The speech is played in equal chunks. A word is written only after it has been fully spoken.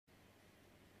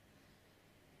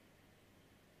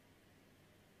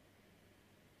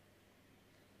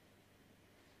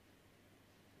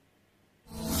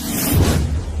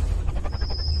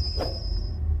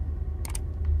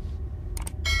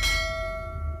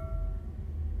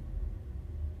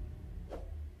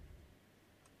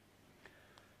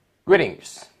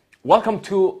Greetings. Welcome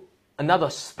to another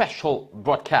special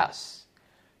broadcast.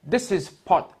 This is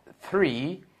part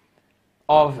 3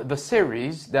 of the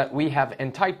series that we have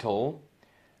entitled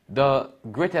The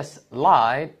Greatest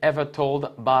Lie Ever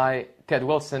Told by Ted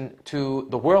Wilson to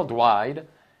the Worldwide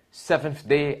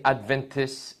Seventh-day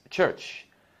Adventist Church.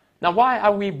 Now, why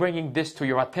are we bringing this to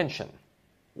your attention?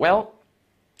 Well,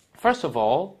 first of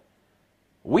all,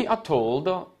 we are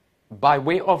told by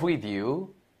way of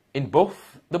review in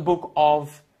both the book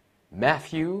of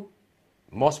Matthew,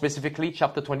 more specifically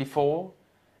chapter 24,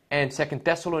 and 2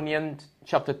 Thessalonians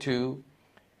chapter 2,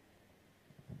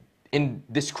 in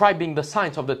describing the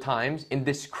signs of the times, in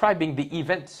describing the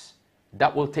events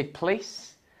that will take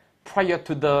place prior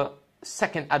to the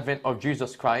second advent of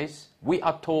Jesus Christ, we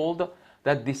are told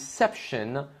that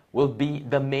deception will be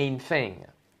the main thing.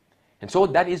 And so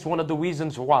that is one of the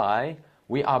reasons why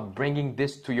we are bringing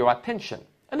this to your attention.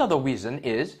 Another reason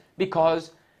is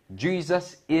because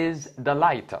Jesus is the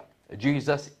light.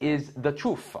 Jesus is the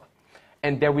truth.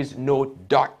 And there is no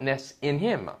darkness in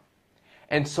him.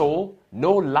 And so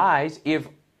no lies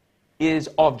is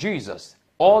of Jesus.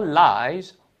 All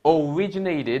lies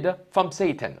originated from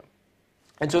Satan.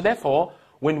 And so therefore,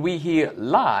 when we hear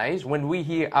lies, when we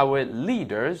hear our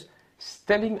leaders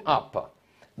standing up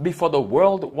before the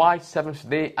worldwide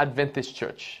Seventh-day Adventist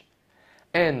Church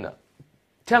and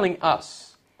telling us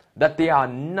that they are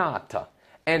not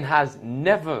and has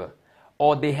never,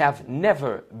 or they have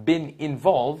never been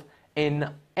involved in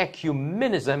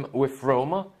ecumenism with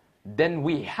Rome, then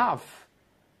we have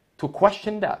to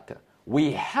question that.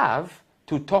 We have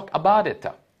to talk about it.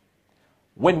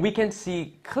 When we can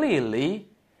see clearly,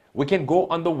 we can go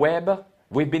on the web.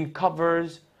 We've been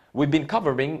covering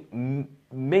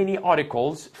many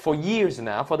articles for years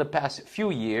now, for the past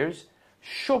few years,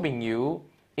 showing you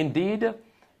indeed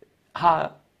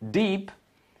how deep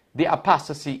the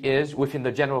apostasy is within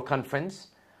the General Conference,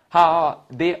 how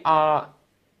they are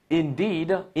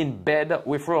indeed in bed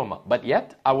with Rome. But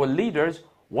yet, our leaders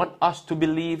want us to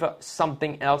believe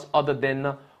something else other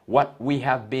than what we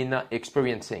have been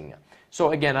experiencing.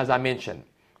 So again, as I mentioned,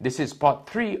 this is part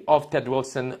 3 of Ted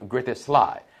Wilson's Greatest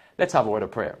Lie. Let's have a word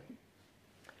of prayer.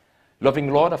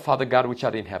 Loving Lord, our Father God, which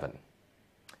art in heaven,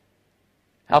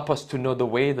 help us to know the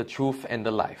way, the truth, and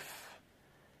the life.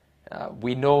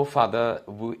 We know, Father,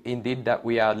 indeed that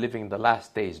we are living the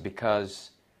last days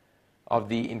because of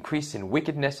the increase in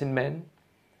wickedness in men,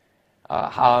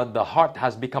 how the heart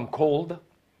has become cold,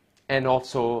 and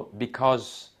also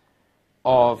because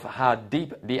of how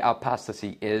deep the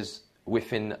apostasy is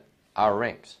within our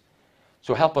ranks.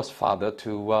 So help us, Father,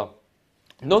 to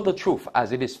know the truth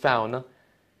as it is found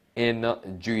in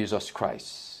Jesus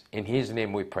Christ. In his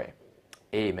name we pray.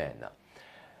 Amen.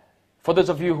 For those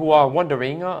of you who are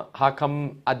wondering, how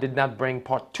come I did not bring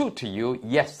part 2 to you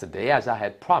yesterday as I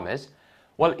had promised?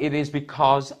 Well, it is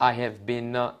because I have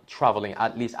been traveling.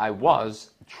 At least I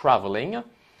was traveling.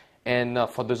 And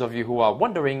for those of you who are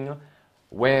wondering,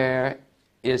 where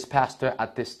is Pastor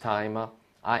at this time?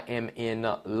 I am in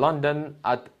London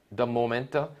at the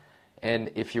moment. And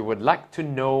if you would like to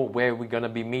know where we're going to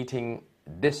be meeting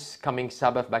this coming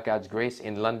Sabbath by God's grace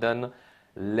in London,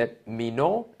 let me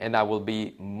know, and I will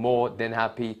be more than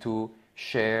happy to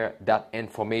share that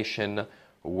information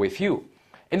with you.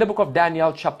 In the book of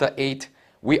Daniel chapter 8,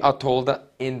 we are told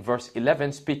in verse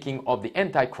 11, speaking of the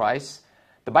Antichrist,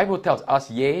 the Bible tells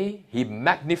us, yea, he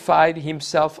magnified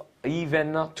himself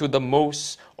even to the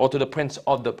most, or to the prince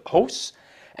of the hosts,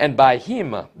 and by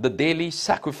him the daily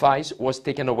sacrifice was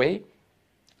taken away,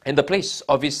 and the place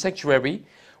of his sanctuary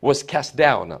was cast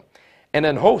down, and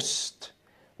an host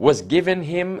was given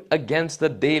him against the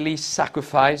daily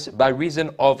sacrifice by reason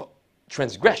of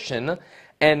transgression,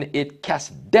 and it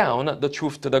cast down the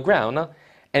truth to the ground,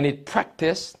 and it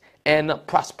practiced and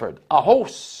prospered. A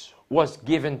host was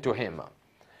given to him.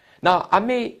 Now, I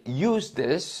may use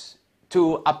this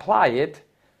to apply it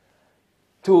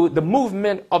to the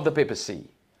movement of the papacy.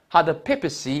 How the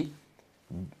papacy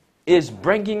is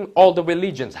bringing all the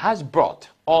religions, has brought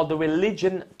all the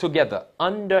religion together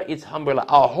under its umbrella,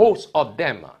 a host of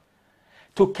them,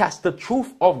 to cast the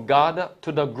truth of God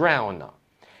to the ground.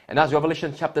 And as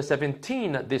Revelation chapter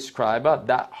 17 describes,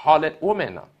 that harlot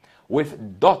woman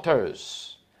with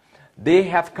daughters, they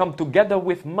have come together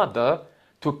with mother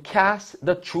to cast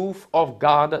the truth of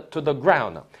God to the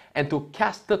ground. And to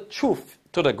cast the truth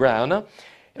to the ground,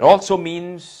 it also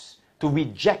means to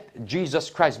reject Jesus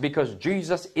Christ, because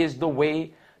Jesus is the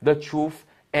way, the truth,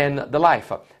 and the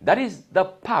life. That is the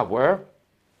power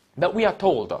that we are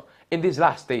told in these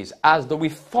last days, as the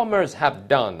reformers have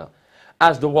done,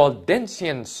 as the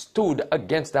Waldensians stood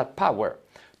against that power,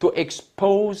 to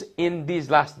expose in these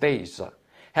last days.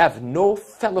 Have no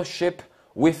fellowship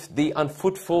with the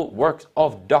unfruitful works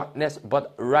of darkness,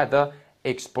 but rather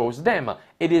expose them.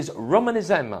 It is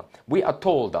Romanism, we are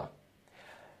told,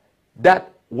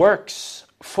 that works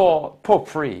for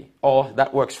popery, or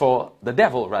that works for the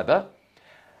devil rather.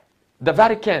 The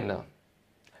Vatican,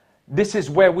 this is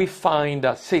where we find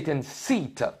Satan's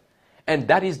seat, and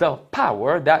that is the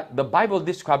power that the Bible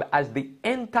describes as the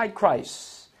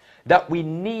Antichrist that we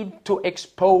need to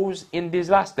expose in these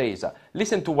last days.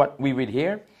 Listen to what we read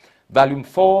here. Volume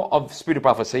 4 of Spirit of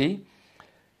Prophecy,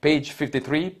 page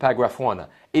 53, paragraph 1.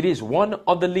 It is one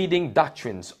of the leading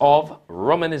doctrines of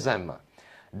Romanism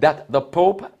that the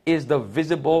Pope is the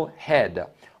visible head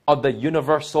of the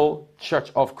universal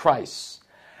Church of Christ,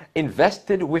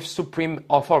 invested with supreme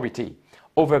authority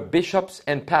over bishops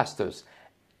and pastors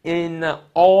in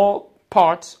all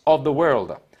parts of the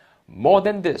world. More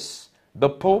than this, the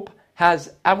Pope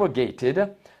has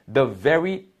abrogated the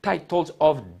very titles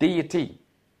of deity.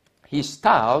 He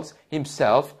styles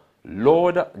himself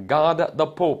Lord God the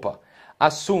Pope,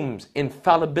 assumes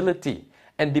infallibility,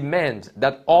 and demands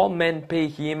that all men pay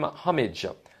him homage.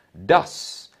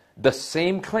 Thus, the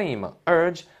same claim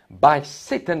urged by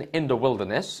Satan in the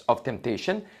wilderness of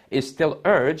temptation is still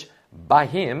urged by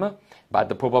him, by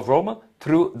the Pope of Rome,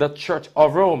 through the Church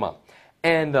of Rome.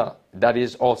 And that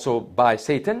is also by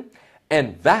Satan.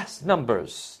 And vast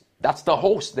numbers, that's the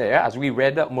host there, as we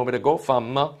read a moment ago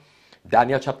from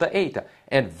Daniel chapter 8.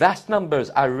 And vast numbers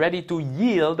are ready to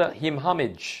yield him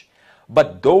homage.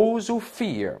 But those who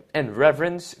fear and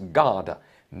reverence God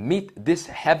meet this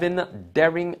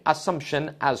heaven-daring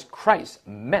assumption as Christ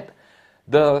met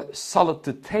the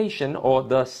solicitation or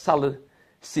the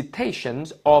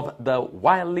solicitations of the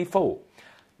wily foe,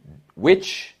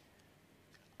 which,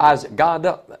 as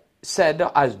God said,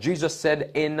 as Jesus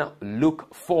said in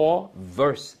Luke 4,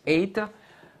 verse 8,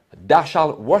 thou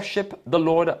shalt worship the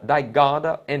Lord thy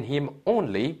God, and him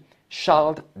only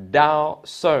shalt thou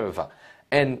serve.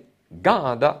 And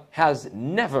God has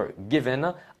never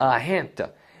given a hint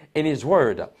in his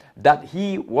word that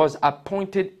he was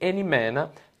appointed any man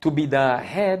to be the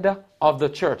head of the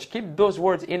church. Keep those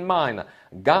words in mind.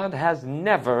 God has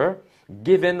never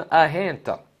given a hint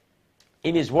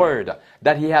in his word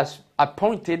that he has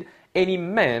appointed any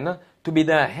man to be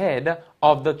the head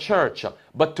of the church.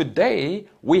 But today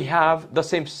we have the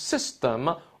same system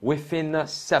within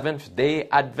Seventh-day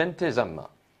Adventism.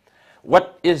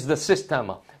 What is the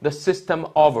system? The system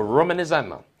of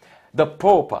Romanism. The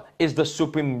Pope is the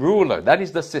supreme ruler. That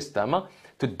is the system.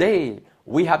 Today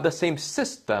we have the same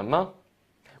system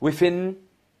within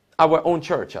our own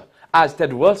church. As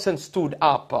Ted Wilson stood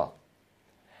up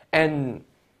and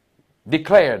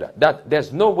declared that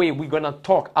there's no way we're going to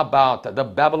talk about the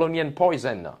Babylonian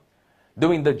poison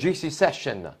during the GC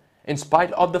session, in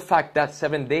spite of the fact that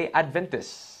Seventh-day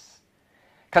Adventists,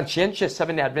 conscientious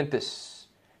Seventh-day Adventists,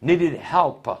 needed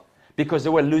help because they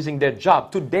were losing their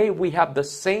job. Today we have the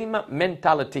same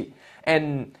mentality,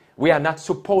 and we are not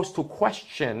supposed to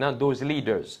question those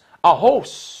leaders. A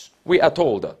host, we are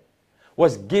told,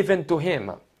 was given to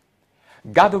him,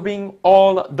 gathering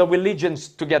all the religions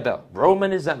together,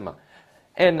 Romanism.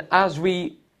 And as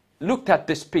we looked at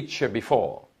this picture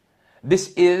before,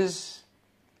 this is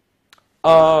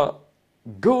a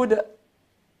good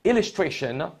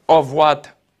illustration of what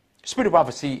Spirit of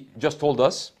Prophecy just told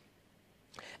us,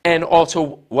 and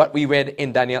also what we read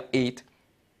in Daniel 8,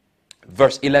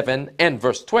 verse 11 and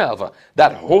verse 12,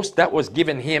 that host that was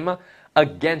given him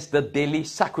against the daily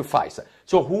sacrifice.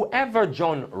 So whoever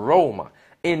joined Rome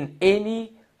in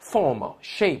any form,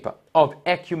 shape of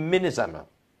ecumenism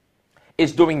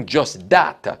is doing just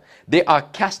that. They are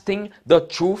casting the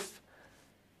truth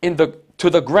to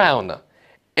the ground.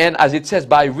 And as it says,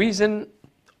 by reason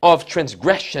of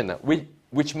transgression,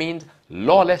 which means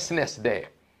lawlessness there.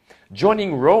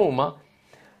 Joining Rome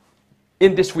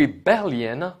in this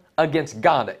rebellion against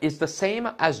God is the same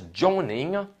as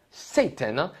joining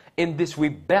Satan in this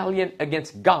rebellion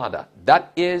against God.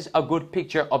 That is a good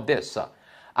picture of this.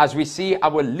 As we see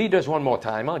our leaders one more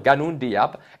time, Ganoun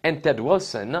Diab and Ted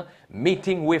Wilson,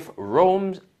 meeting with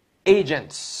Rome's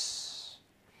agents.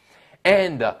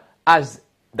 And as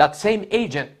that same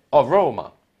agent of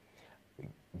Rome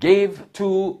gave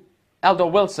to Elder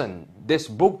Wilson this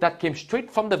book that came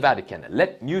straight from the Vatican,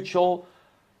 Let Mutual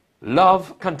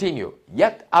Love Continue.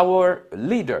 Yet our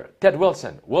leader, Ted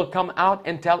Wilson, will come out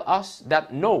and tell us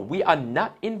that no, we are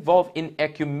not involved in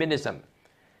ecumenism.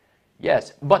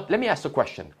 Yes, but let me ask the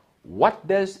question. What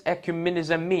does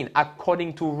ecumenism mean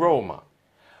according to Rome?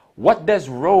 What does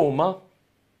Rome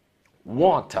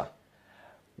want?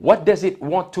 What does it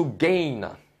want to gain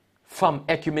from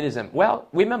ecumenism? Well,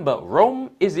 remember,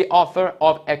 Rome is the author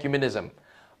of ecumenism.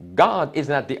 God is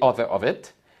not the author of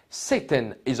it.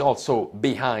 Satan is also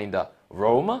behind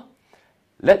Rome.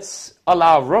 Let's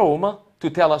allow Rome to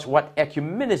tell us what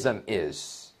ecumenism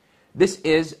is. This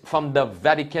is from the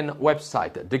Vatican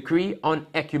website, Decree on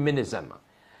Ecumenism.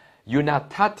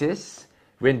 Unitatis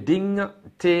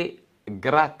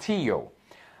Redintegratio.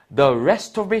 The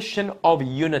restoration of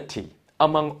unity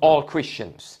among all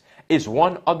Christians is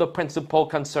one of the principal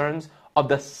concerns of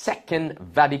the Second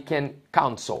Vatican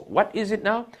Council. What is it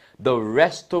now? The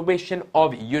restoration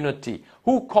of unity.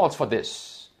 Who calls for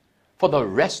this? For the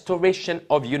restoration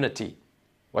of unity.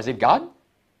 Was it God?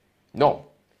 No.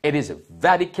 It is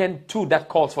Vatican II that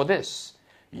calls for this.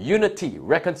 Unity,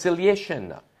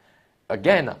 reconciliation.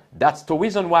 Again, that's the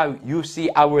reason why you see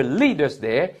our leaders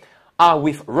there are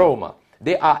with Rome.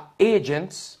 They are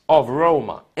agents of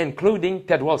Rome, including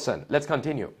Ted Wilson. Let's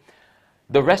continue.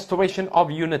 The restoration of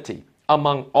unity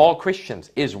among all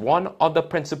Christians is one of the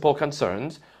principal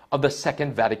concerns of the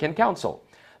Second Vatican Council.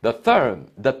 The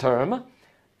term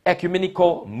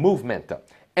ecumenical movement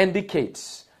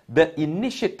indicates the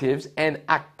initiatives and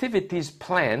activities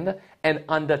planned and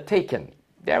undertaken.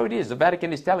 There it is. The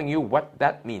Vatican is telling you what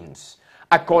that means.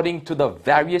 According to the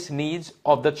various needs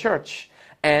of the church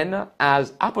and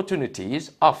as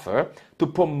opportunities offer to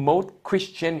promote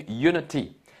Christian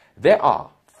unity. There are,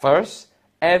 first,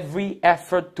 every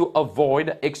effort to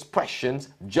avoid expressions,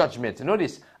 judgments.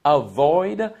 Notice,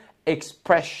 avoid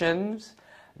expressions,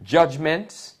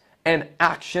 judgments, and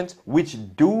actions which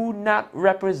do not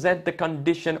represent the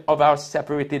condition of our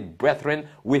separated brethren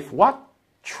with what?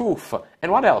 Truth.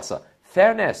 And what else?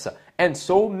 Fairness. And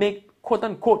so make, quote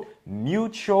unquote,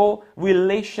 mutual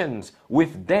relations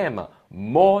with them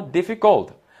more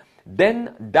difficult.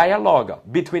 Then dialogue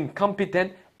between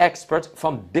competent experts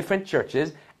from different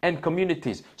churches and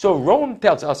communities. So Rome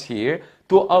tells us here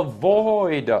to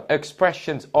avoid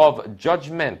expressions of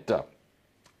judgment,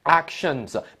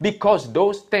 actions, because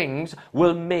those things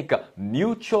will make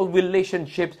mutual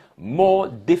relationships more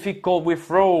difficult with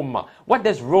Rome. What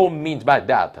does Rome mean by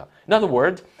that? In other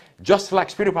words, just like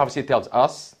Spirit of Prophecy tells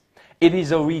us, it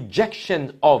is a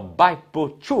rejection of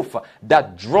Bible truth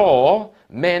that draw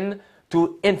men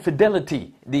to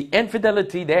infidelity. The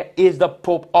infidelity there is the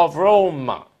Pope of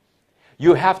Rome.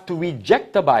 You have to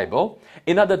reject the Bible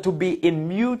in order to be in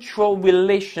mutual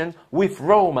relations with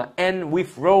Rome and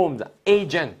with Rome's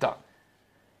agent. How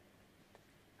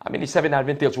many Seventh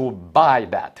Adventists will buy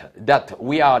that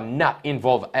we are not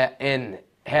involved and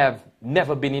have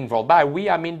never been involved by? We,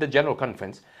 I mean the General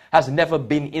Conference, has never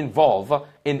been involved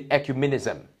in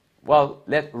ecumenism. Well,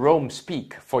 let Rome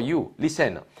speak for you.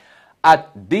 Listen, at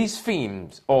these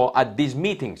themes or at these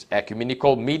meetings,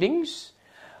 ecumenical meetings,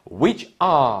 which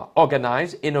are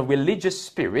organized in a religious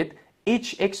spirit,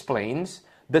 each explains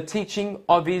the teaching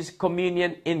of his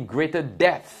communion in greater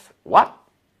depth. What?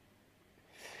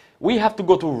 We have to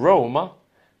go to Rome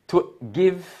to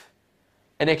give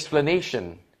an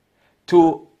explanation,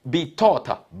 to be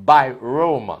taught by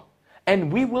Rome.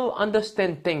 And we will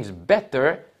understand things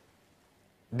better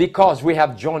because we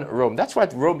have joined Rome. That's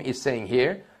what Rome is saying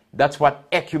here. That's what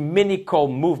ecumenical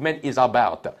movement is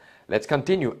about. Let's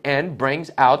continue. And brings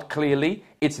out clearly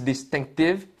its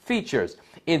distinctive features.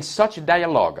 In such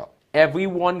dialogue,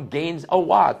 everyone gains a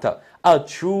what? A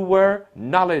truer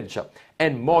knowledge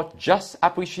and more just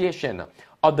appreciation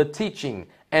of the teaching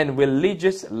and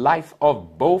religious life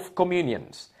of both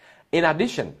communions. In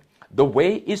addition, the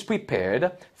way is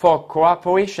prepared for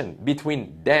cooperation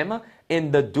between them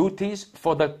in the duties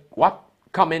for the what?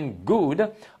 Common good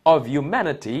of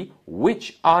humanity,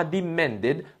 which are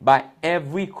demanded by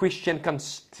every Christian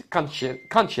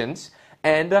conscience,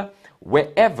 and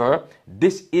wherever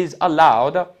this is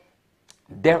allowed,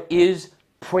 there is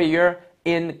prayer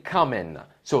in common.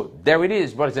 So there it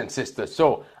is, brothers and sisters.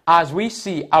 So as we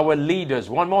see our leaders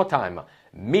one more time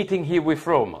meeting here with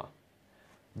Rome,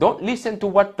 don't listen to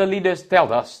what the leaders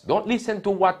tell us. Don't listen to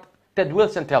what Ted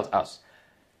Wilson tells us.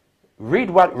 Read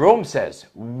what Rome says.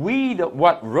 Read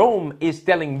what Rome is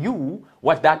telling you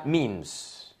what that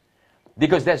means.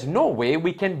 Because there's no way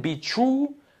we can be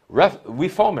true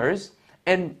reformers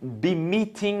and be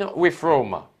meeting with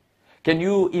Rome. Can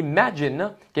you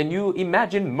imagine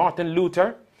Martin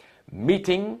Luther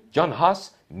meeting, John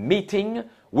Huss meeting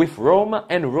with Rome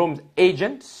and Rome's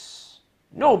agents?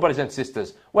 No, brothers and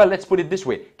sisters. Well, let's put it this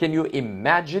way. Can you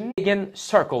imagine a Pagan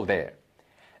circle there?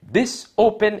 This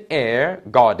open-air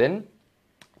garden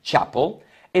chapel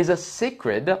is a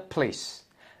sacred place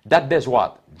that does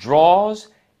what? Draws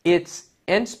its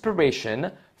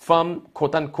inspiration from,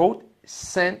 quote-unquote,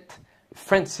 Saint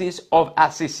Francis of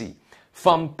Assisi.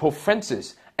 from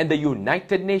preferences and the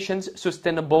United Nations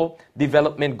Sustainable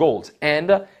Development Goals,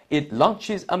 and it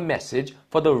launches a message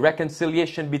for the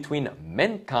reconciliation between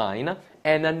mankind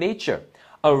and nature,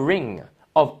 a ring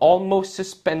of almost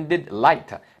suspended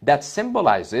light that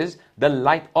symbolizes the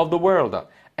light of the world,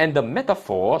 and the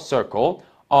metaphor circle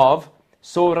of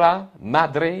Sora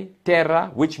Madre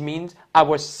Terra, which means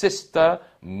our sister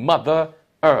Mother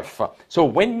Earth. So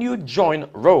when you join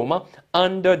Rome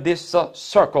under this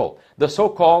circle, the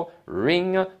so-called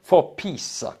ring for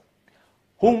peace,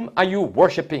 whom are you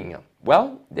worshiping?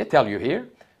 Well, they tell you here,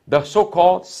 the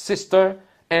so-called sister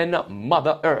and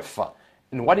Mother Earth.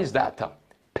 And what is that?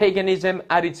 Paganism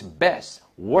at its best,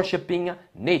 worshiping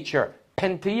nature,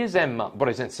 pantheism,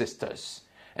 brothers and sisters.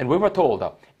 And we were told,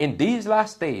 in these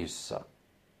last days,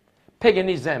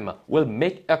 paganism will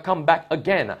make a comeback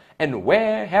again. And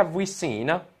where have we seen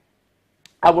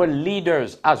our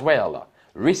leaders as well?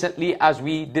 Recently, as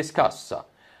we discussed,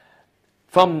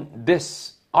 from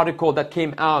this article that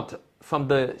came out from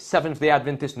the Seventh-day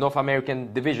Adventist North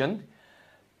American Division,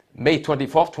 May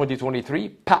 24th, 2023,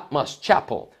 Patmos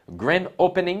Chapel, grand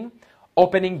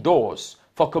opening doors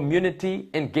for community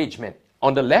engagement.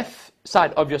 On the left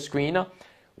side of your screen,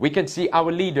 we can see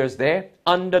our leaders there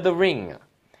under the ring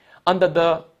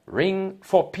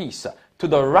for peace. To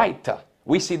the right,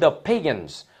 we see the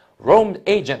pagans, Rome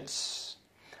agents,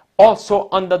 also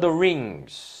under the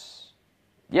rings.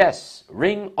 Yes,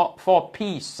 ring for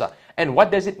peace. And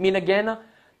what does it mean again?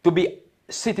 To be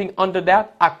sitting under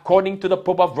that, according to the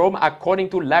Pope of Rome, according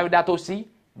to Laudato Si,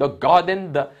 the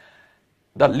garden,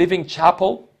 the living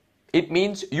chapel. It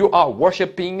means you are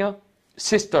worshiping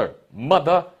Sister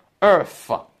Mother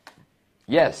Earth.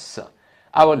 Yes,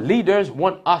 our leaders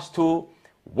want us to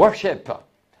worship.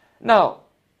 Now,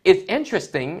 it's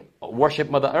interesting, worship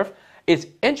Mother Earth. It's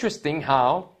interesting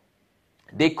how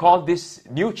they call this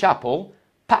new chapel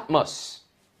Patmos.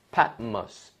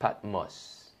 Patmos,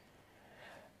 Patmos.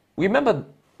 Remember,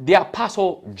 the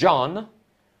Apostle John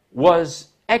was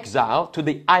exiled to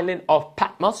the island of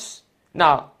Patmos.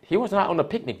 Now, he was not on a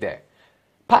picnic there.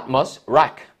 Patmos,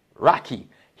 rocky.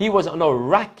 He was on a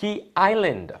rocky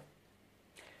island.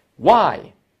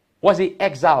 Why was he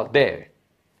exiled there?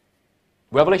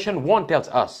 Revelation 1 tells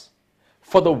us,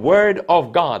 for the word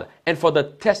of God and for the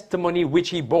testimony which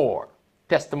he bore.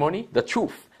 Testimony, the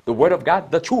truth. The word of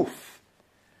God, the truth.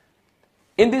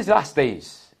 In these last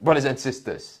days, brothers and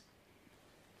sisters,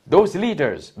 those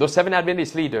leaders, those Seventh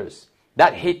Adventist leaders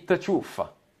that hate the truth,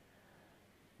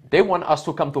 they want us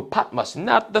to come to Patmos,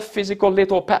 not the physical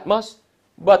little Patmos,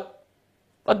 but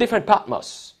a different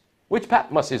Patmos. Which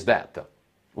Patmos is that?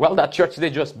 Well, that church they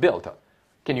just built.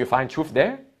 Can you find truth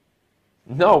there?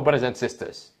 No, brothers and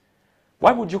sisters.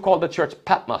 Why would you call the church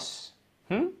Patmos?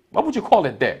 What would you call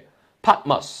it there?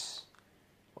 Patmos.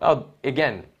 Well,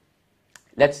 again,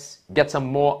 let's get some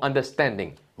more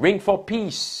understanding. Ring for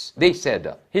peace, they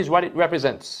said. Here's what it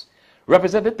represents.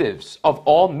 Representatives of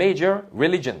all major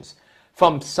religions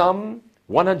from some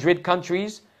 100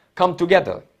 countries come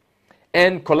together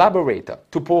and collaborate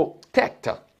to protect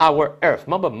our earth.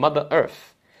 Remember, Mother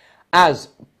Earth. As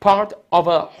part of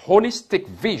a holistic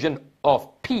vision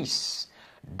of peace,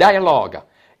 dialogue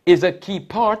is a key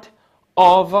part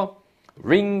of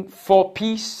Ring for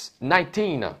Peace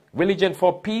 19. Religion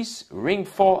for peace, ring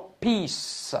for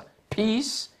peace.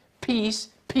 Peace, peace,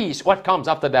 peace. What comes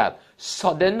after that?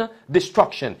 Sudden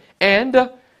destruction.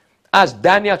 And as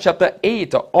Daniel chapter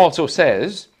 8 also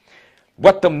says,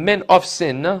 what the men of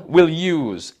sin will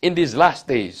use in these last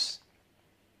days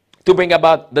to bring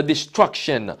about the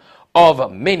destruction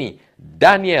of many.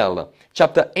 Daniel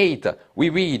chapter 8, we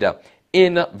read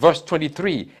in verse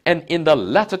 23, and in the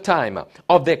latter time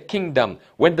of their kingdom,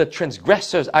 when the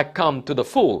transgressors are come to the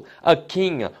full, a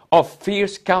king of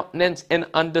fierce countenance and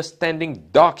understanding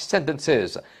dark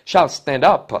sentences shall stand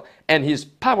up, and his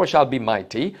power shall be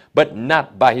mighty, but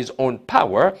not by his own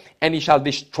power, and he shall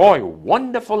destroy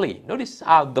wonderfully. Notice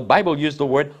how the Bible used the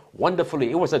word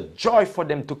wonderfully. It was a joy for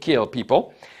them to kill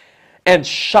people. And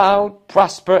shall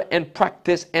prosper and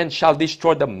practice, and shall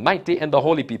destroy the mighty and the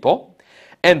holy people.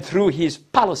 And through his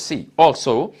policy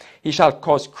also, he shall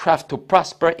cause craft to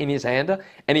prosper in his hand,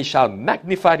 and he shall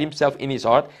magnify himself in his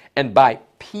heart, and by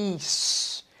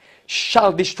peace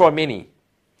shall destroy many.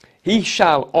 He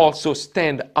shall also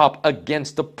stand up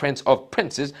against the prince of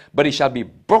princes, but he shall be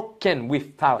broken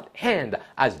without hand,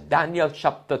 as Daniel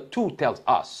chapter 2 tells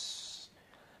us.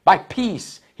 By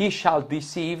peace he shall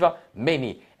deceive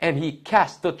many, and he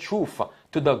cast the truth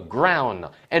to the ground.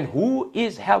 And who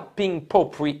is helping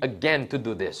popery again to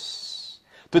do this?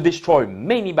 To destroy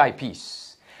many by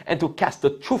peace, and to cast the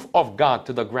truth of God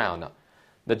to the ground.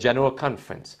 The General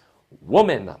Conference.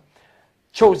 woman,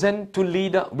 chosen to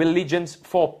lead religions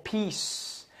for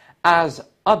peace, as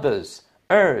others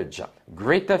urge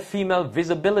greater female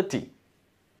visibility.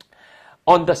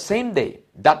 On the same day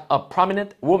that a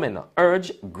prominent woman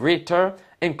urged greater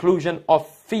inclusion of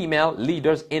female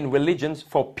leaders in religions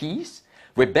for peace,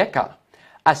 Rebecca,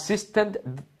 assistant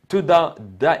to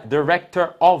the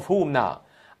director of whom now?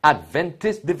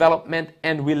 Adventist Development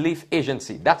and Relief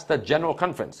Agency, that's the General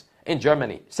Conference in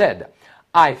Germany, said,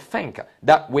 I think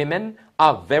that women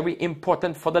are very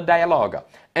important for the dialogue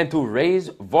and to raise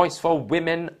voice for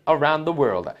women around the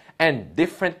world and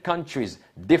different countries,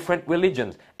 different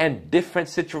religions, and different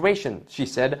situations. She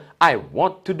said, I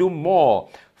want to do more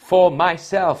for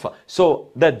myself. So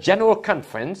the General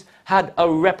Conference had a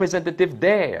representative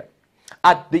there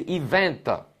at the event.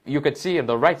 You could see on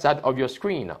the right side of your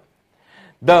screen.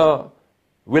 The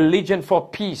Religion for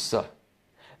Peace,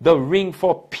 the Ring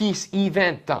for Peace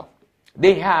event.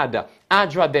 They had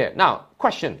ADRA there. Now,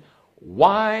 question,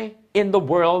 why in the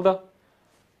world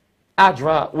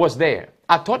ADRA was there?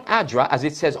 I thought ADRA, as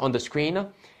it says on the screen,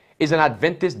 is an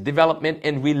Adventist Development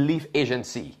and Relief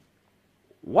Agency.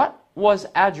 What was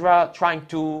ADRA trying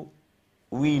to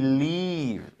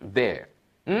relieve there?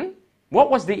 What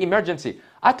was the emergency?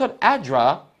 I thought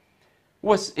ADRA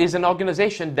is an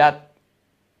organization that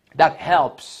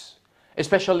helps,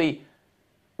 especially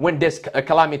when there's a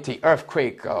calamity,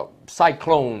 earthquake,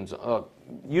 cyclones,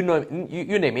 you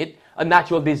name it, a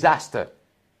natural disaster.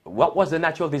 What was the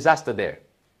natural disaster there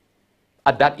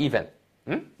at that event?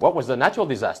 What was the natural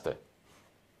disaster?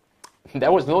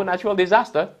 There was no natural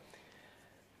disaster.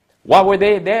 Why were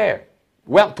they there?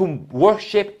 Well, to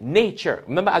worship nature.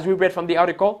 Remember, as we read from the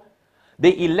article,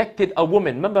 they elected a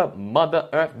woman. Remember, Mother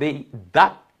Earth,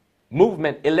 that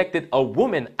movement elected a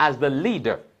woman as the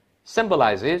leader,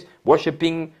 symbolizes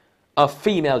worshiping a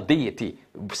female deity,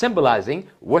 symbolizing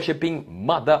worshiping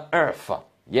Mother Earth.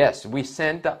 Yes, we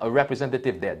sent a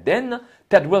representative there. Then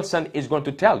Ted Wilson is going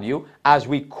to tell you, as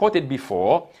we quoted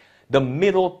before, the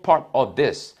middle part of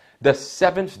this. The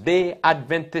Seventh-day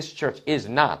Adventist Church is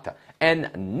not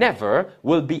and never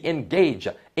will be engaged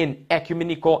in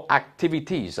ecumenical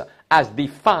activities as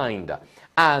defined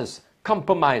as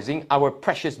compromising our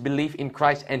precious belief in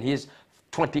Christ and his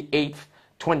 28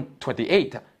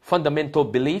 fundamental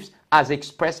beliefs as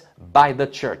expressed by the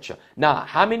church. Now,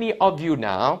 how many of you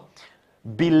now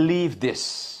believe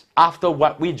this after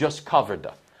what we just covered,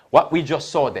 what we just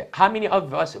saw there? How many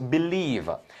of us believe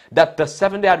that the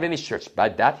Seventh-day Adventist Church, by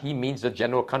that he means the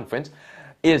General Conference,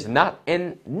 is not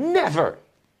and never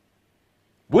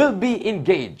will be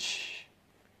engaged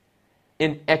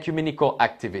in ecumenical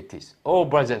activities? Oh,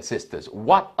 brothers and sisters,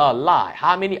 what a lie.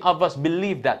 How many of us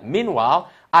believe that? Meanwhile,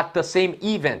 at the same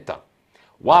event,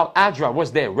 while ADRA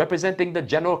was there representing the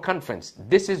General Conference,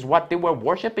 this is what they were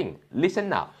worshiping. Listen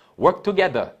now. Work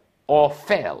together or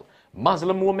fail.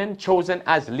 Muslim woman chosen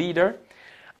as leader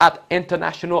at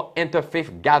International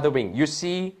Interfaith Gathering. You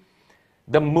see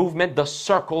the movement, the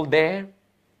circle there,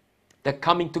 the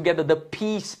coming together, the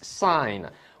peace sign,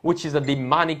 which is a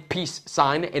demonic peace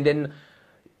sign, and then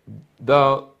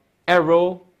the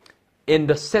arrow in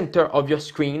the center of your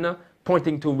screen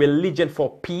pointing to religion for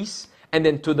peace, and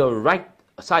then to the right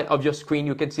side of your screen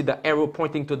you can see the arrow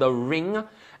pointing to the ring.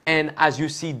 And as you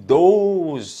see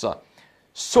those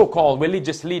so-called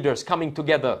religious leaders coming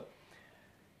together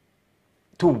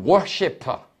to worship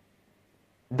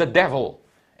the devil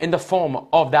in the form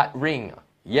of that ring,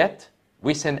 yet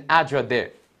we send ADRA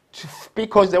there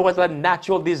because there was a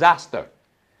natural disaster.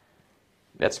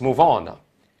 Let's move on.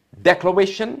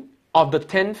 Declaration of the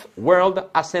 10th World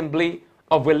Assembly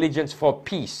of Religions for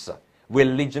Peace,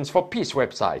 Religions for Peace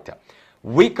website.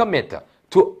 We commit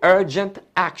to urgent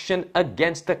action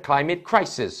against the climate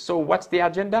crisis. So what's the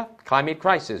agenda? Climate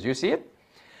crisis. You see it?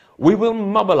 We will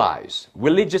mobilize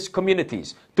religious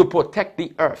communities to protect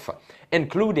the earth,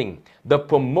 including the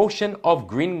promotion of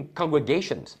green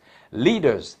congregations,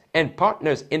 leaders and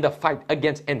partners in the fight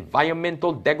against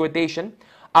environmental degradation.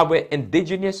 Our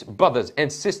indigenous brothers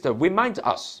and sisters reminds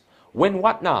us, when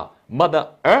what now? Mother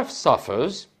Earth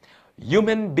suffers,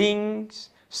 human beings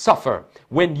suffer.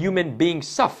 When human beings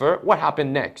suffer, what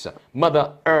happened next?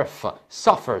 Mother Earth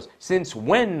suffers. Since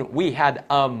when we had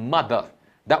a mother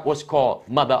that was called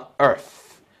Mother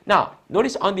Earth? Now,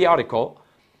 notice on the article,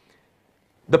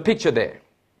 the picture there.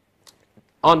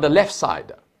 On the left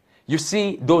side, you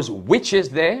see those witches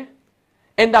there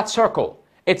in that circle.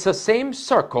 It's the same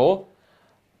circle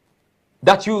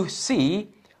that you see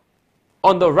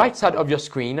on the right side of your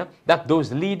screen that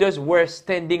those leaders were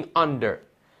standing under.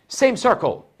 Same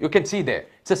circle, you can see there.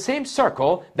 It's the same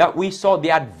circle that we saw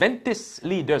the Adventist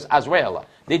leaders as well.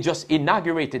 They just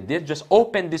inaugurated, they just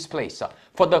opened this place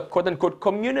for the quote-unquote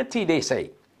community, they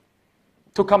say,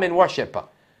 to come and worship.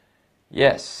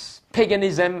 Yes,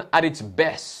 paganism at its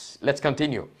best. Let's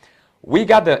continue. We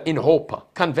gather in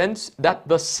hope, convinced that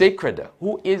the sacred,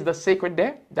 who is the sacred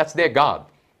there? That's their God,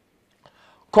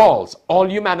 calls all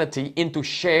humanity into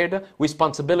shared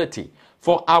responsibility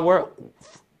for our,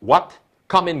 what?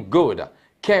 Common good.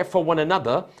 Care for one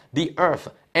another, the earth,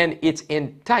 and its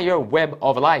entire web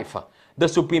of life. The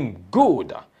supreme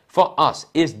good for us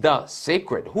is the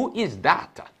sacred. Who is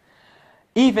that?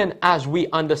 Even as we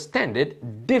understand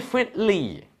it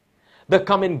differently. The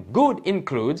common good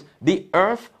includes the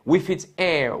earth with its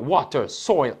air, water,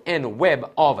 soil, and web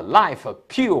of life.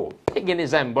 Pure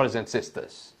paganism, brothers and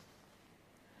sisters.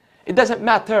 It doesn't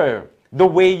matter the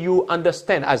way you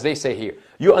understand, as they say here.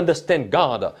 You understand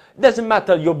God. It doesn't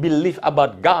matter your belief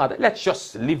about God. Let's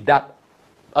just leave that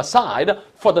aside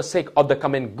for the sake of the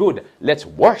common good. Let's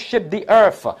worship the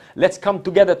earth. Let's come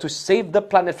together to save the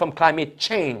planet from climate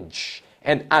change.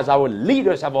 And as our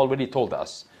leaders have already told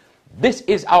us, this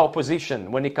is our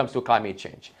position when it comes to climate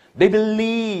change. They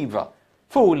believe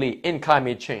fully in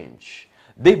climate change.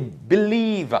 They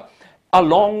believe,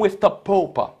 along with the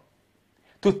Pope,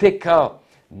 to take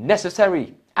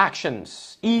necessary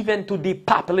actions, even to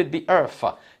depopulate the earth,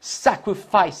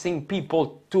 sacrificing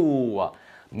people to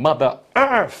Mother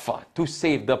Earth to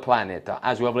save the planet,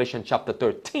 as Revelation chapter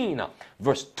 13,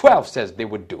 verse 12 says they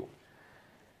would do.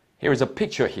 Here is a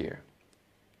picture here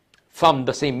from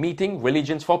the same meeting,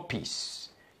 Religions for Peace.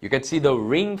 You can see the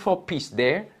ring for peace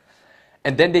there.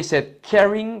 And then they said,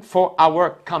 caring for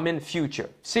our common future.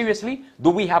 Seriously, do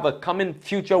we have a common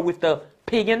future with the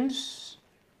pagans?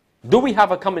 Do we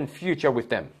have a common future with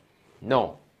them?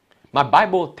 No. My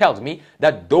Bible tells me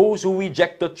that those who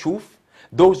reject the truth,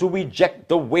 those who reject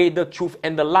the way, the truth,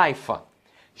 and the life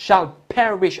shall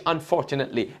perish,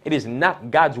 unfortunately. It is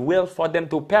not God's will for them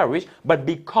to perish, but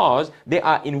because they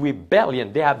are in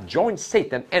rebellion, they have joined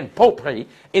Satan and popery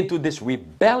into this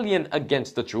rebellion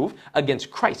against the truth,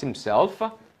 against Christ himself,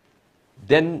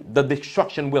 then the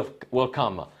destruction will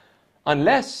come.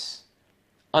 Unless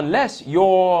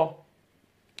your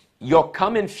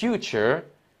common future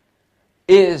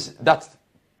is that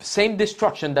same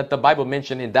destruction that the Bible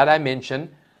mentioned and that I mentioned,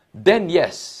 then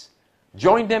yes,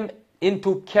 join them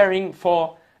into caring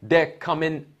for their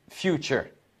common future.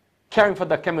 Caring for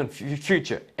the common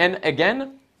future. And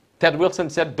again, Ted Wilson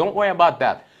said, don't worry about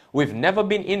that. We've never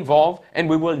been involved and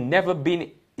we will never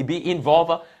be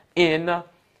involved in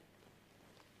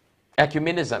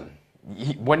ecumenism.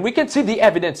 When we can see the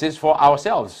evidences for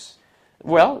ourselves,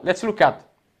 well, let's look at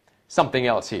something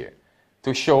else here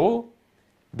to show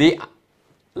the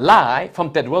lie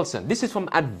from Ted Wilson. This is from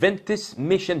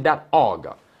AdventistMission.org.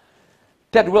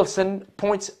 Ted Wilson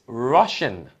points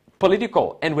Russian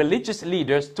political and religious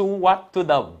leaders to what? To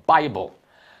the Bible.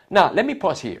 Now, let me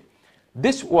pause here.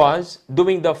 This was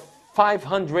during the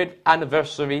 500th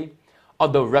anniversary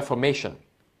of the Reformation.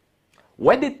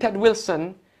 When did Ted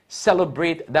Wilson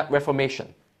celebrate that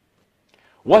Reformation?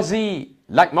 Was he,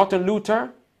 like Martin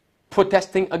Luther,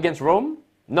 protesting against Rome?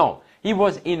 No. He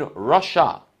was in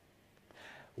Russia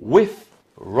with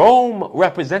Rome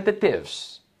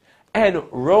representatives and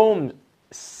Rome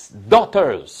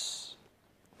daughters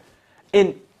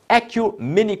in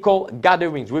ecumenical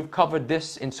gatherings. We've covered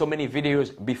this in so many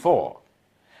videos before.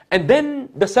 And then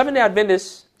the Seventh-day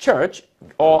Adventist Church,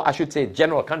 or I should say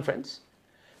General Conference,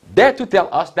 dared to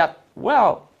tell us that,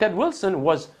 well, Ted Wilson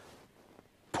was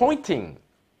pointing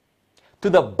to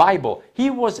the Bible. He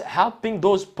was helping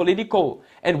those political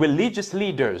and religious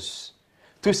leaders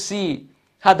to see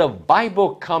how the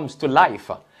Bible comes to life.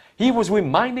 He was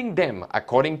reminding them,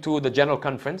 according to the General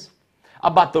Conference,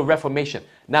 about the Reformation.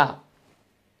 Now,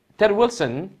 Ted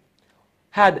Wilson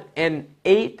had an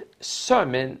 8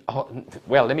 sermon,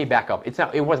 well, let me back up.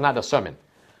 It was not a sermon,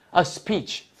 a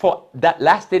speech that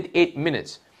lasted 8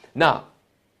 minutes. Now,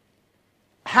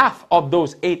 half of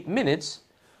those 8 minutes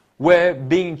were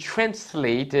being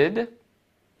translated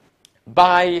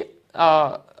by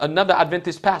another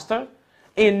Adventist pastor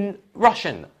in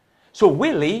Russian. So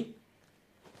really,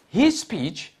 his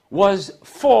speech was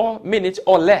 4 minutes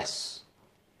or less,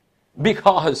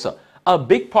 because a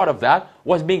big part of that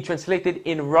was being translated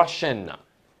in Russian.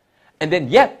 And then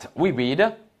yet we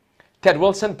read, Ted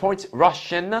Wilson points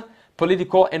Russian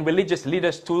political and religious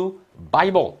leaders to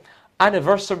Bible.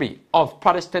 Anniversary of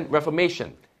Protestant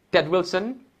Reformation. Ted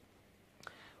Wilson,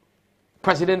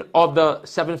 president of the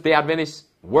Seventh-day Adventist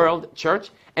World Church,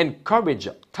 encouraged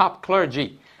top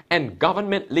clergy and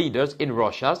government leaders in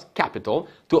Russia's capital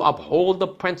to uphold the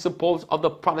principles of the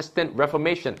Protestant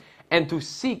Reformation and to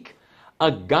seek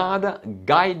a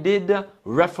God-guided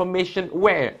Reformation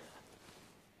where?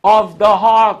 Of the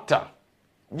heart.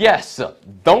 Yes,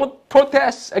 don't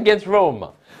protest against Rome,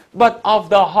 but of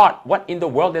the heart. What in the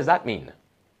world does that mean?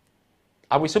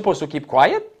 Are we supposed to keep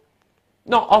quiet?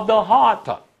 No, of the heart.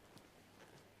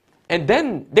 And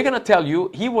then they're going to tell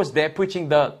you he was there preaching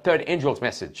the third angel's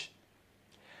message.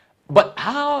 But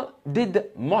how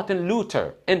did Martin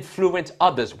Luther influence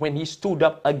others when he stood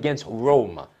up against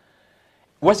Rome?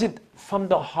 Was it from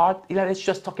the heart? It's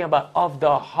just talking about of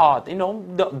the heart.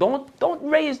 Don't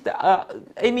raise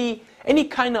any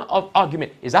kind of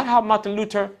argument. Is that how Martin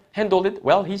Luther handled it?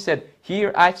 Well, he said,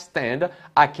 here I stand,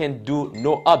 I can do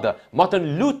no other.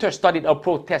 Martin Luther started a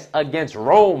protest against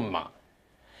Rome.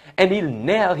 And he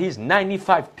nailed his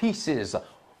 95 theses,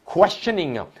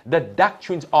 questioning the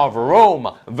doctrines of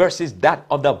Rome versus that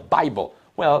of the Bible.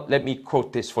 Well, let me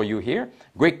quote this for you here.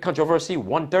 Great Controversy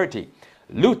 130.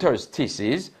 Luther's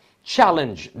thesis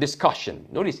challenged discussion.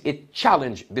 Notice it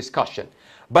challenged discussion.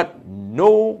 But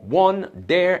no one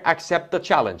dare accept the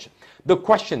challenge. The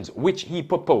questions which he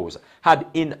proposed had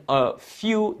in a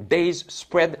few days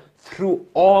spread through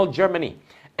all Germany.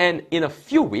 And in a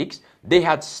few weeks, they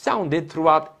had sounded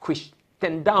throughout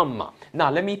Christendom. Now,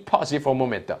 let me pause here for a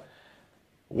moment.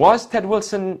 Was Ted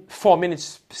Wilson's 4-minute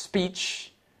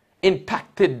speech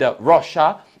impacted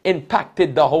Russia,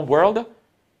 impacted the whole world?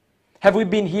 Have we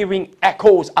been hearing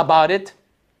echoes about it?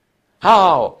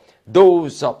 How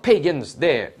those pagans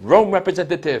there, Rome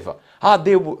representative, how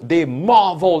they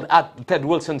marveled at Ted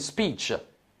Wilson's speech.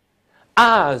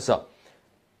 As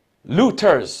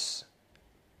Luther's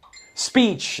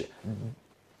speech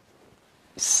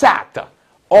sat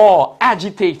or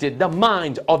agitated the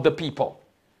mind of the people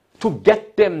to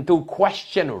get them to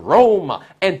question Rome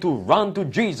and to run to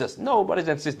Jesus. No, brothers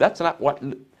and sisters, that's not what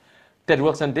Ted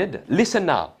Wilson did. Listen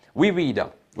now. We read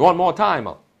one more time.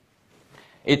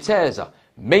 It says,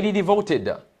 many devoted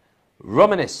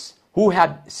Romanists who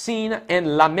had seen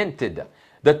and lamented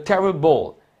the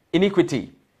terrible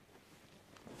iniquity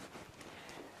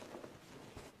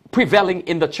prevailing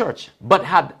in the church, but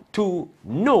had to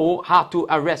know how to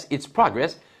arrest its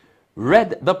progress,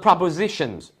 read the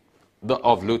propositions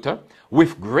of Luther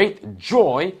with great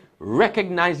joy,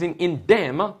 recognizing in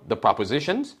them, the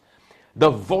propositions, the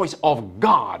voice of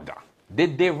God.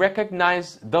 Did they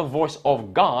recognize the voice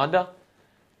of God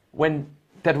when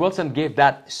Ted Wilson gave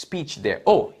that speech there?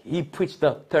 Oh, he preached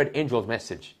the third angel's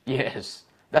message. Yes,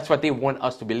 that's what they want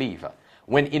us to believe.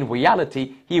 When in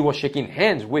reality, he was shaking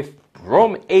hands with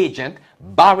Rome agent,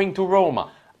 bowing to Rome.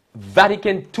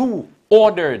 Vatican II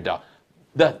ordered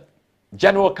the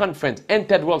General Conference and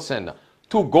Ted Wilson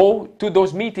to go to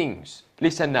those meetings.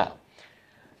 Listen now.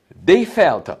 They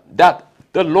felt that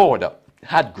the Lord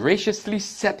had graciously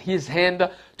set his hand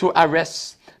to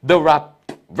arrest the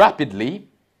rapidly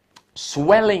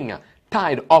swelling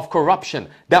tide of corruption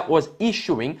that was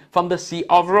issuing from the See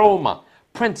of Rome.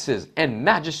 Princes and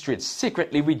magistrates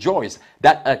secretly rejoiced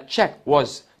that a check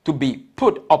was to be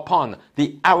put upon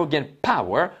the arrogant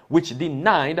power which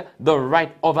denied the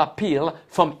right of appeal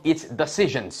from its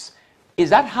decisions. Is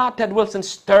that how Ted Wilson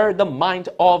stirred the mind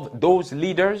of those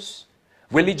leaders,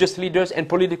 religious leaders and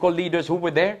political leaders who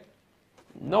were there?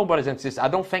 No, brothers and sisters, I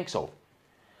don't think so.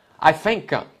 I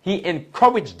think he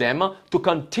encouraged them to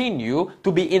continue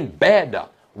to be in bed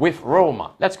with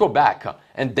Rome. Let's go back.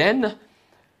 And then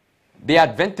the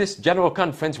Adventist General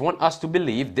Conference want us to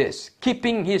believe this.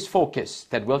 Keeping his focus,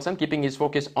 Ted Wilson, keeping his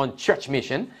focus on church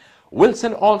mission,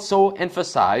 Wilson also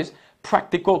emphasized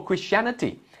practical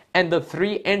Christianity and the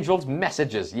three angels'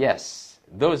 messages. Yes,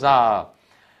 those are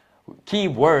key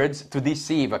words to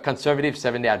deceive a conservative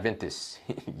Seventh-day Adventist.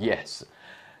 Yes.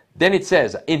 Then it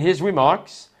says, in his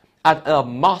remarks at a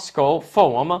Moscow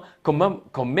forum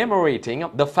commemorating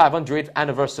the 500th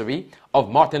anniversary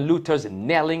of Martin Luther's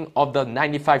nailing of the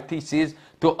 95 Theses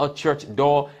to a church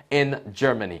door in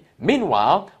Germany.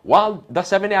 Meanwhile, while the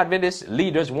Seventh-day Adventist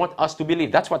leaders want us to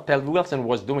believe that's what Ted Wilson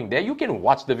was doing there, you can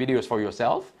watch the videos for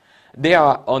yourself. They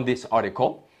are on this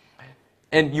article.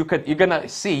 And you're going to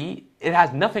see it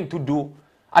has nothing to do.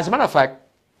 As a matter of fact,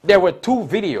 there were two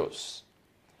videos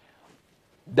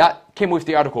that came with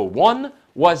the article. One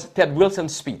was Ted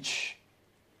Wilson's speech.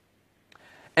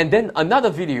 And then another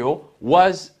video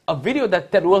was a video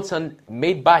that Ted Wilson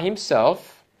made by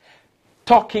himself,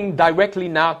 talking directly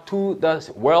now to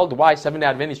the worldwide Seventh-day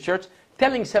Adventist Church,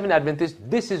 telling Seventh-day Adventists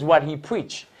this is what he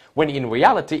preached. When in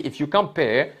reality, if you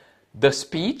compare the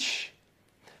speech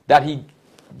that he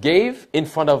gave in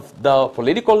front of the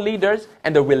political leaders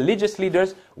and the religious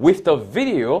leaders with the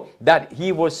video that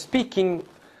he was speaking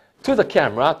to the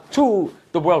camera, to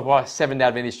the Worldwide Seventh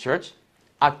Adventist Church,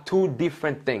 are two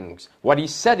different things. What he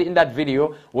said in that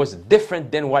video was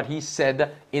different than what he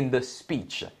said in the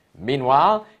speech.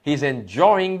 Meanwhile, he's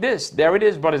enjoying this. There it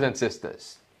is, brothers and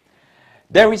sisters.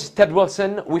 There is Ted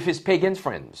Wilson with his pagan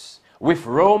friends, with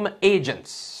Rome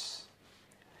agents.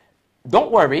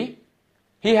 Don't worry,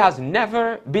 he has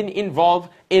never been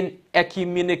involved in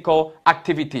ecumenical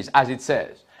activities, as it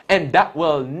says. And that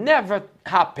will never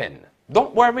happen.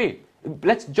 Don't worry.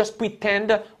 Let's just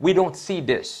pretend we don't see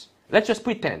this. Let's just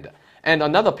pretend. And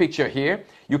another picture here,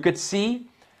 you could see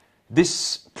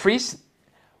this priest,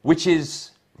 which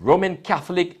is Roman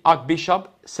Catholic Archbishop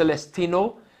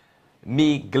Celestino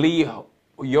Migliore,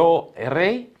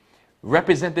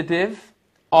 representative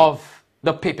of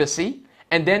the papacy.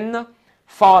 And then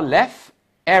far left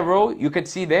arrow, you can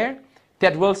see there,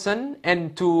 Ted Wilson,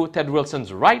 and to Ted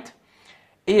Wilson's right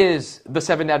is the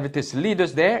Seventh Adventist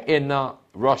leaders there in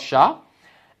Russia.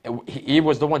 He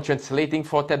was the one translating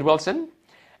for Ted Wilson.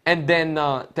 And then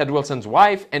Ted Wilson's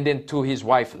wife, and then to his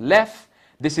wife left,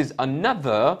 this is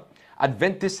another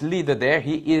Adventist leader there.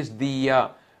 He is the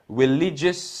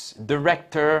religious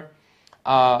director,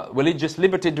 religious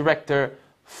liberty director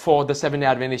for the Seventh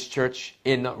Adventist Church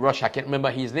in Russia. I can't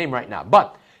remember his name right now.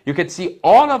 But you can see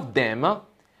all of them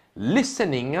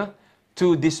listening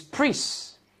to this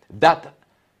priest that,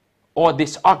 or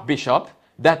this archbishop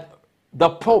that the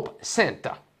Pope sent.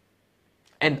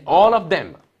 And all of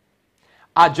them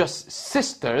are just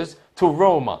sisters to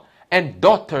Rome and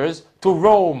daughters to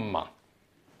Rome.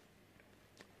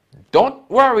 Don't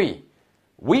worry.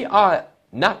 We are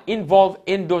not involved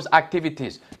in those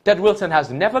activities. Ted Wilson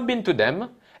has never been to them,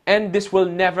 and this will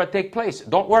never take place.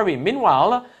 Don't worry.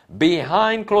 Meanwhile,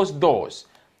 behind closed doors,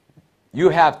 you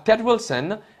have Ted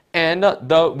Wilson and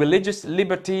the religious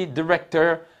liberty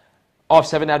director of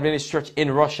Seventh Adventist Church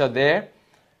in Russia there.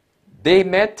 They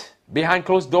met behind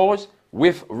closed doors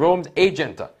with Rome's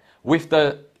agent, with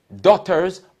the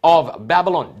daughters of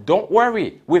Babylon. Don't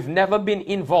worry. We've never been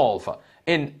involved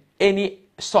in any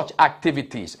such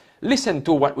activities. Listen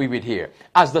to what we read here.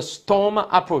 As the storm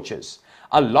approaches,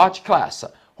 a large class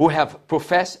who have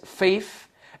professed faith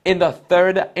in the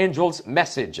third angel's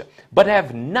message, but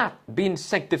have not been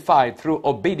sanctified through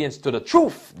obedience to the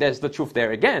truth, there's the truth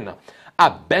there again,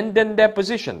 abandon their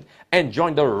position and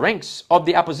join the ranks of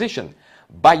the opposition.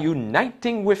 By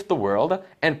uniting with the world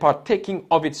and partaking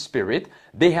of its spirit,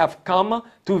 they have come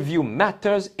to view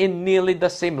matters in nearly the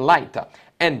same light.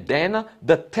 And then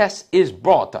the test is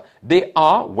brought.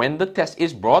 When the test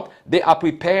is brought, they are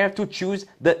prepared to choose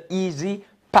the easy,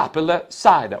 popular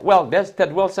side. Well, there's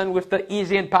Ted Wilson with the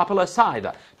easy and popular side.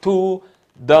 To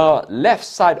the left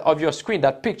side of your screen,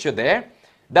 that picture there,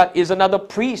 that is another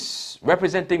priest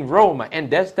representing Rome.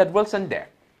 And there's Ted Wilson there.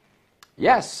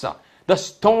 Yes, the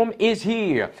storm is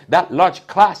here. That large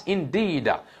class indeed,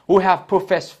 who have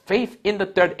professed faith in the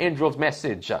third angel's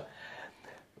message.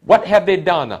 What have they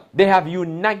done? They have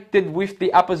united with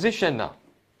the opposition.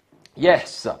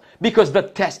 Yes, because the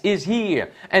test is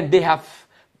here. And they have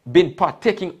been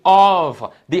partaking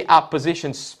of the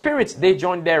opposition spirits. They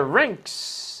joined their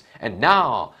ranks. And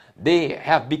now they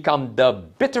have become the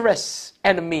bitterest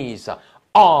enemies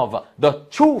of the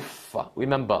truth.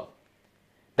 Remember,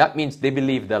 that means they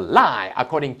believe the lie,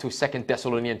 according to 2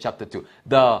 Thessalonians chapter 2.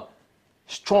 The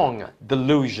strong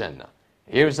delusion.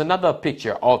 Here's another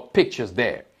picture, or pictures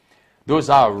there. Those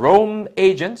are Rome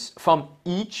agents from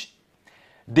each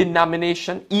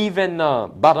denomination, even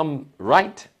bottom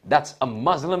right. That's a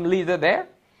Muslim leader there.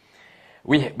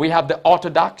 We have the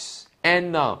Orthodox,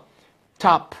 and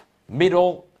top,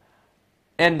 middle,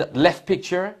 and left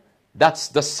picture. That's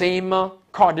the same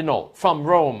cardinal from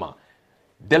Rome,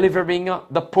 delivering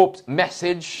the Pope's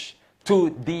message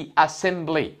to the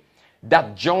assembly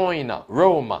that joined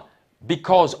Rome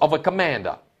because of a command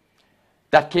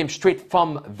that came straight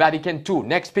from Vatican II.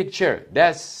 Next picture,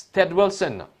 there's Ted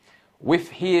Wilson with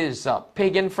his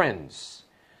pagan friends,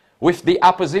 with the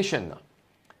opposition.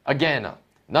 Again,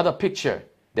 another picture.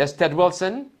 There's Ted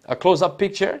Wilson, a close-up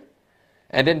picture.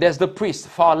 And then there's the priest,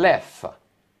 far left.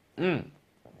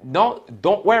 No,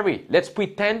 don't worry. Let's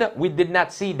pretend we did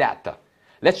not see that.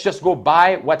 Let's just go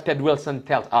by what Ted Wilson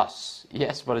tells us.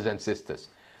 Yes, brothers and sisters.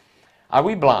 Are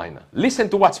we blind? Listen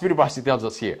to what Spirit Prophecy tells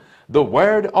us here. The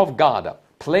Word of God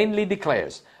plainly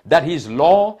declares that His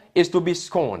law is to be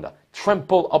scorned,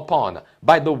 trampled upon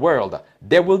by the world.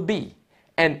 There will be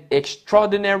an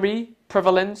extraordinary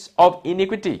prevalence of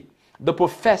iniquity. The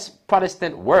professed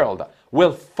Protestant world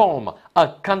will form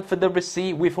a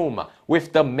confederacy with whom?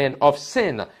 With the men of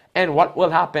sin. And what will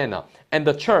happen? And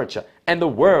the church and the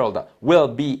world will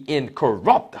be in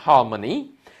corrupt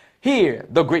harmony. Here,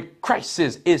 the great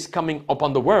crisis is coming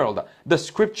upon the world. The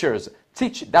scriptures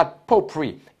teach that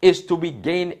popery is to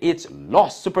regain its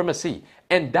lost supremacy,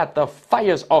 and that the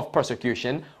fires of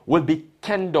persecution will be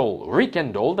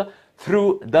rekindled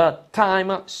through the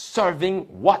time-serving,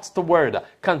 what's the word?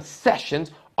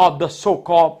 Concessions of the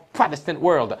so-called Protestant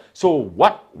world. So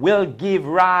what will give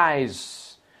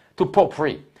rise to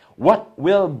popery? What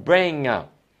will bring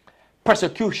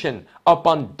persecution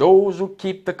upon those who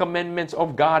keep the commandments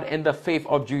of God and the faith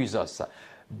of Jesus?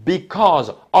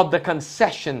 Because of the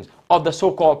concessions of the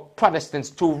so-called Protestants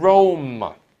to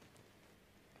Rome.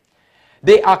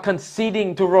 They are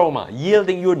conceding to Rome,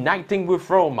 yielding, uniting with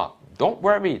Rome. Don't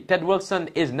worry, Ted Wilson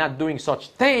is not doing such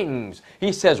things.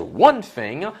 He says one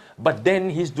thing, but then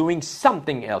he's doing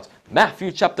something else.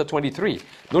 Matthew chapter 23.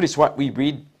 Notice what we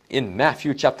read in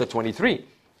Matthew chapter 23.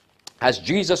 As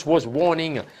Jesus was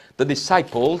warning the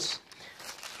disciples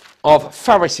of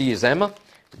Phariseeism,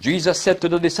 Jesus said to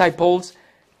the disciples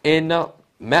in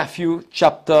Matthew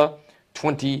chapter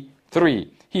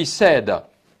 23, he said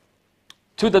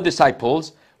to the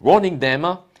disciples, warning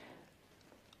them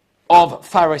of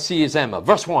Phariseeism.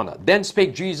 Verse 1, then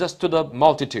spake Jesus to the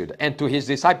multitude and to his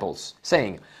disciples,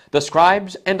 saying, the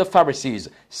scribes and the Pharisees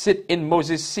sit in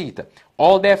Moses' seat.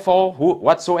 All therefore,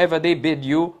 whatsoever they bid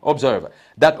you observe,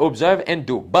 that observe and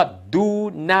do. But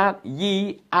do not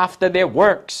ye after their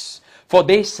works. For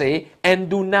they say, and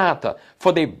do not.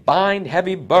 For they bind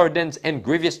heavy burdens and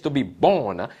grievous to be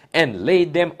borne, and lay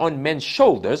them on men's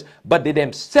shoulders, but they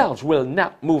themselves will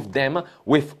not move them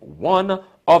with one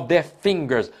of their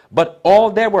fingers. But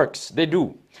all their works they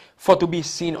do, for to be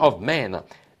seen of men.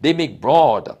 They make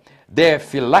broad their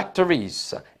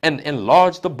phylacteries, and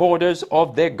enlarge the borders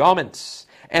of their garments,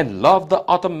 and love the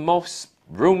uttermost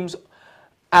rooms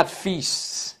at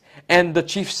feasts, and the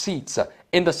chief seats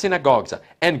in the synagogues,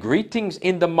 and greetings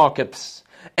in the markets,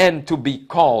 and to be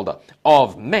called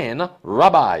of men,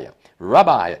 Rabbi,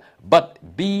 Rabbi.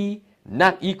 But be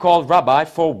not ye called Rabbi,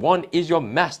 for one is your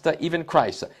master, even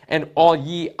Christ, and all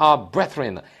ye are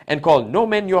brethren. And call no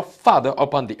man your father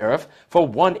upon the earth, for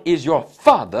one is your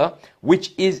Father,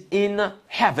 which is in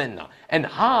heaven. And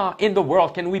how in the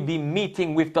world can we be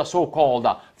meeting with the so-called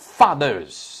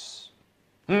fathers?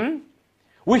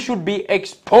 We should be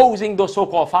exposing those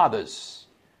so-called fathers.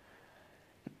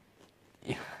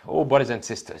 Oh, brothers and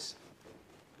sisters,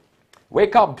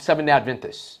 wake up, Seventh-day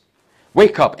Adventists.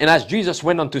 Wake up. And as Jesus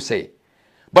went on to say,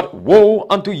 but woe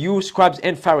unto you, scribes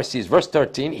and Pharisees, verse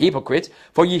 13, hypocrites,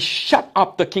 for ye shut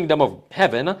up the kingdom of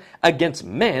heaven against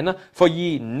men, for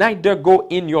ye neither go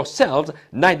in yourselves,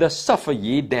 neither suffer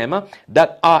ye them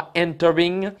that are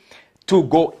entering to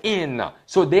go in.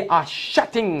 So they are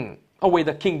shutting away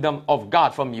the kingdom of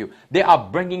God from you. They are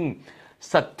bringing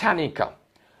satanic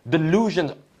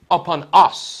delusions upon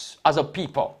us as a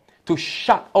people, to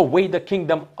shut away the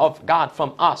kingdom of God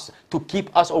from us, to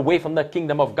keep us away from the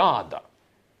kingdom of God.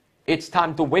 It's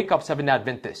time to wake up, Seventh-day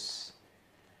Adventists.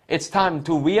 It's time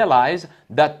to realize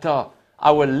that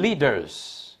our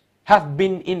leaders have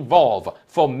been involved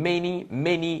for many,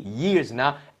 many years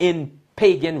now in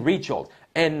pagan rituals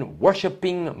and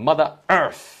worshiping Mother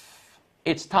Earth.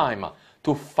 It's time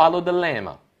to follow the Lamb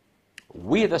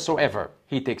whithersoever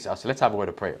he takes us. Let's have a word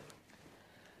of prayer.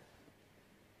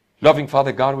 Loving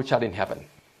Father God, which art in heaven,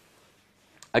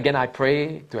 again I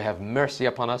pray to have mercy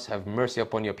upon us, have mercy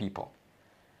upon your people.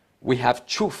 We have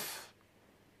truths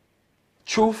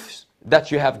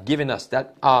that you have given us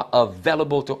that are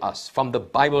available to us from the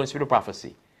Bible and Spirit of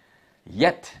prophecy.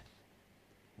 Yet,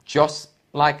 just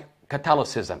like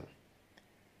Catholicism,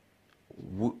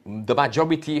 the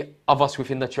majority of us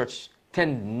within the church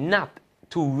tend not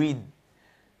to read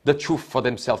the truth for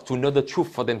themselves, to know the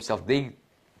truth for themselves. They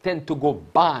tend to go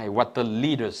by what the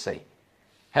leaders say.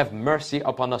 Have mercy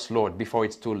upon us, Lord, before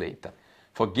it's too late.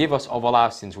 Forgive us of all our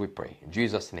sins, we pray. In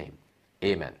Jesus' name,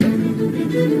 amen.